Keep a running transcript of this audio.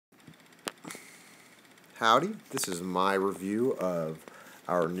Howdy, this is my review of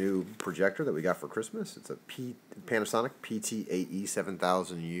our new projector that we got for Christmas. It's a Panasonic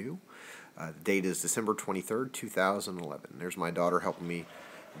PT-AE7000U. The date is December 23rd, 2011. There's my daughter helping me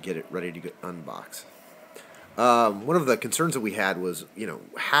get it ready to get unboxed. One of the concerns that we had was,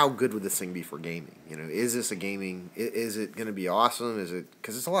 how good would this thing be for gaming? Is this a gaming, is it going to be awesome? Is it,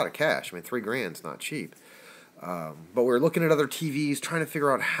 because it's a lot of cash. I mean, $3,000's not cheap. But we're looking at other TVs, trying to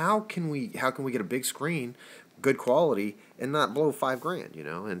figure out how can we get a big screen, good quality, and not blow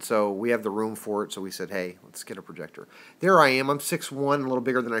 $5,000, And so we have the room for it. So we said, hey, let's get a projector. There I am. I'm 6'1", a little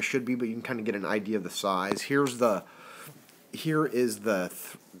bigger than I should be, but you can kind of get an idea of the size. Here is the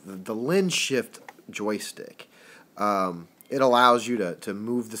lens shift joystick. It allows you to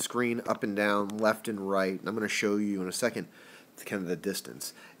move the screen up and down, left and right. And I'm going to show you in a second kind of the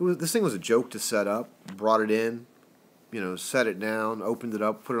distance. This thing was a joke to set up. Brought it in, set it down, opened it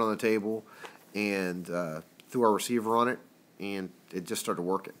up, put it on the table, and threw our receiver on it, and it just started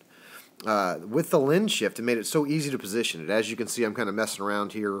working. With the lens shift, it made it so easy to position it. As you can see, I'm kind of messing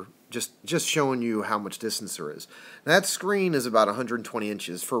around here, just showing you how much distance there is. Now, that screen is about 120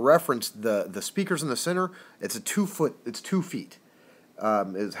 inches. For reference, the speakers in the center, it's 2 feet,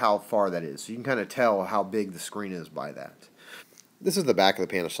 is how far that is. So you can kind of tell how big the screen is by that. This is the back of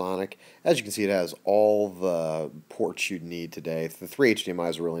the Panasonic. As you can see, it has all the ports you'd need today. The 3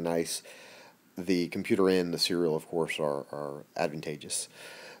 HDMIs are really nice. The computer and the serial, of course, are advantageous.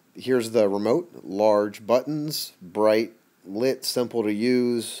 Here's the remote. Large buttons, bright, lit, simple to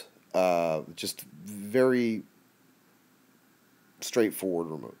use. Just very straightforward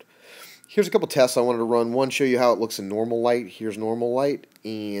remote. Here's a couple tests I wanted to run. One, show you how it looks in normal light. Here's normal light,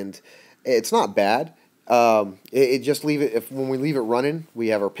 and it's not bad. When we leave it running, we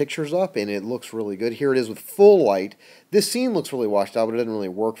have our pictures up, and it looks really good. Here it is with full light. This scene looks really washed out, but it doesn't really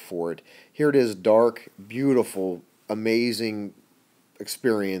work for it. Here it is, dark, beautiful, amazing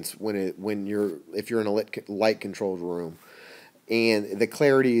experience if you're in a light controlled room, and the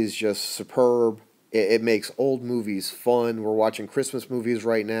clarity is just superb. It makes old movies fun. We're watching Christmas movies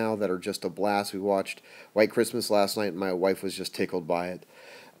right now that are just a blast. We watched White Christmas last night, and my wife was just tickled by it.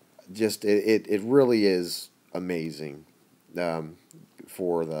 It really is amazing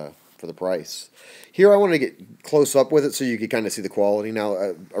for the price. Here I wanted to get close up with it so you could kind of see the quality. Now,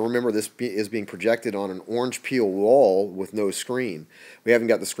 I remember this is being projected on an orange peel wall with no screen. We haven't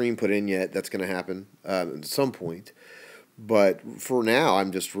got the screen put in yet. That's going to happen at some point. But for now,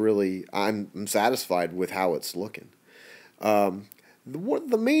 I'm satisfied with how it's looking.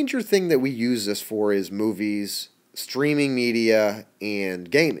 The major thing that we use this for is movies, streaming media, and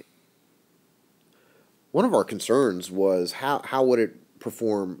gaming. One of our concerns was how would it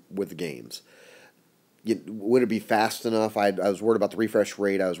perform with the games? Would it be fast enough? I was worried about the refresh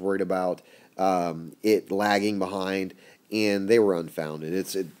rate. I was worried about it lagging behind, and they were unfounded.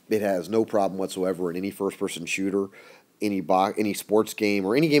 It has no problem whatsoever in any first-person shooter, any sports game,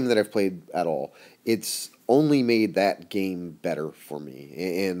 or any game that I've played at all. It's only made that game better for me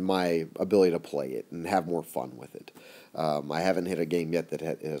and my ability to play it and have more fun with it. I haven't hit a game yet that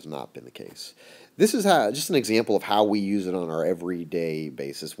has not been the case. This is just an example of how we use it on our everyday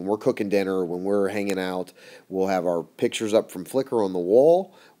basis. When we're cooking dinner, when we're hanging out, we'll have our pictures up from Flickr on the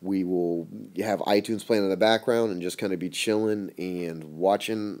wall. We will have iTunes playing in the background and just kind of be chilling and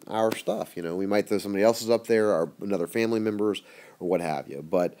watching our stuff. We might throw somebody else's up there, or another family members, or what have you.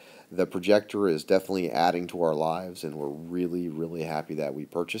 But the projector is definitely adding to our lives, and we're really, really happy that we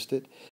purchased it.